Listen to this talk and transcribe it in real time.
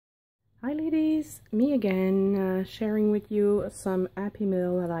Hi ladies, me again, sharing with you some Happy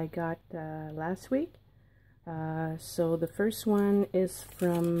Meal that I got last week. So the first one is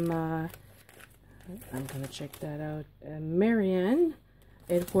from, I'm gonna check that out, Marianne.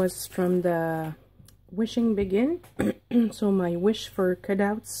 It was from the Wishing Begin. So my wish for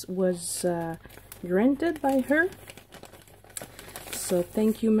cutouts was granted by her. So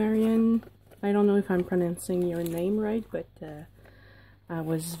thank you, Marianne. I don't know if I'm pronouncing your name right, but I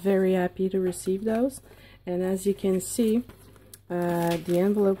was very happy to receive those. And as you can see, the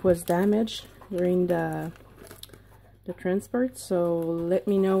envelope was damaged during the transport, so let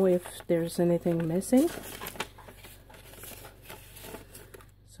me know if there's anything missing.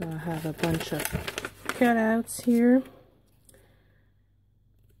 So I have a bunch of cutouts here,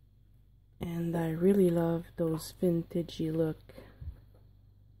 and I really love those vintagey look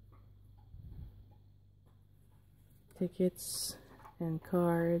tickets and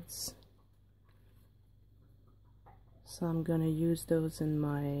cards, so I'm gonna use those in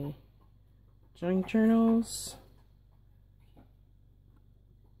my junk journals.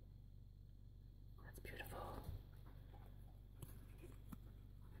 That's beautiful.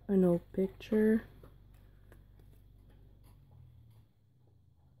 An old picture,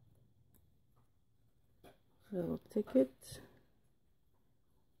 little ticket,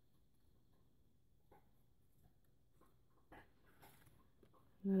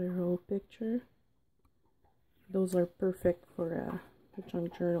 another old picture. Those are perfect for the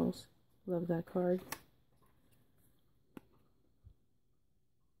junk journals. Love that card.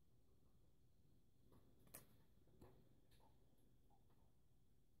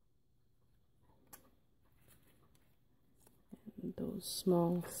 And those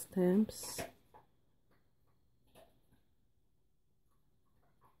small stamps.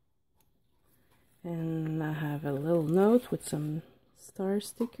 And I have a little note with some star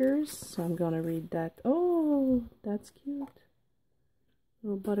stickers, so I'm gonna read that. Oh, that's cute.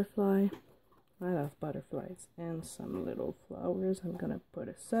 Little butterfly. I love butterflies. And some little flowers I'm gonna put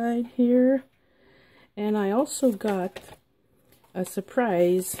aside here. And I also got a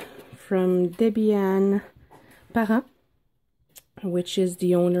surprise from Debbie-Anne Parent, which is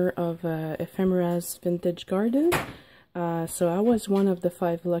the owner of Ephemera's Vintage Garden. So I was one of the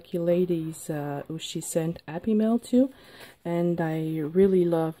 5 lucky ladies who she sent Happy Mail to, and I really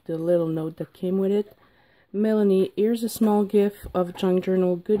loved the little note that came with it. Melanie, here's a small gift of junk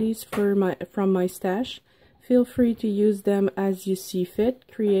journal goodies from my stash. Feel free to use them as you see fit.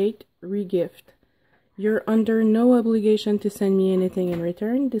 Create, regift. You're under no obligation to send me anything in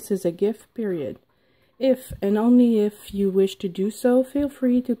return. This is a gift, period. If and only if you wish to do so, feel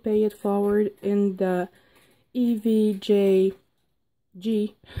free to pay it forward in the EVJG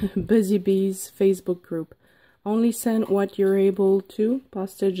Busy Bees Facebook group. Only send what you're able to.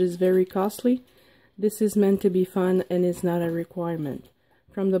 Postage is very costly. This is meant to be fun and is not a requirement.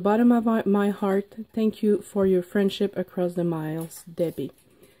 From the bottom of my heart, thank you for your friendship across the miles, Debbie.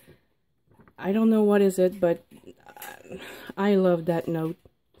 I don't know what is it, but I love that note.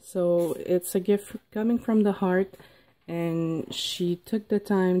 So it's a gift coming from the heart, and she took the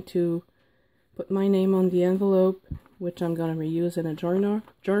time to put my name on the envelope, which I'm gonna reuse in a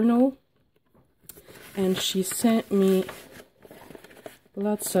journal. And she sent me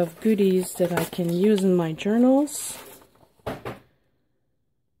lots of goodies that I can use in my journals.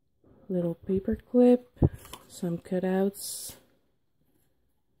 Little paper clip, some cutouts.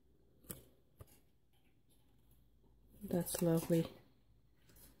 That's lovely.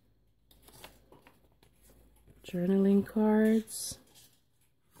 Journaling cards.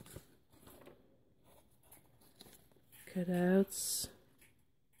 Cutouts.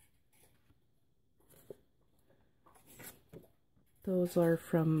 Those are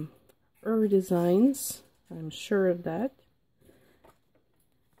from Her Designs, I'm sure of that.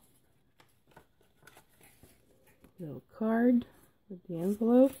 Little card with the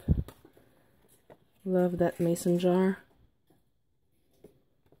envelope. Love that mason jar.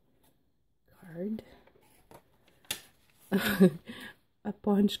 Card. A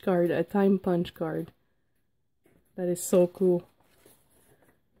punch card, a time punch card. That is so cool.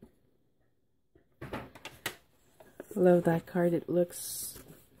 Love that card. It looks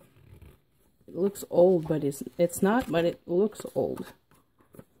old, but it's not, but it looks old.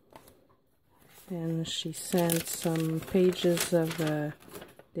 And she sent some pages of a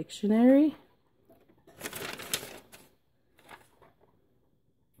dictionary.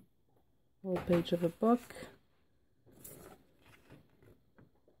 Whole page of a book.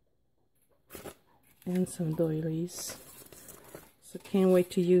 And some doilies. So can't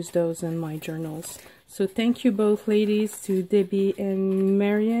wait to use those in my journals. So thank you both ladies, to Debbie and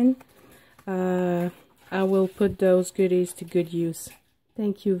Marianne. I will put those goodies to good use.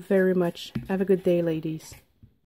 Thank you very much. Have a good day, ladies.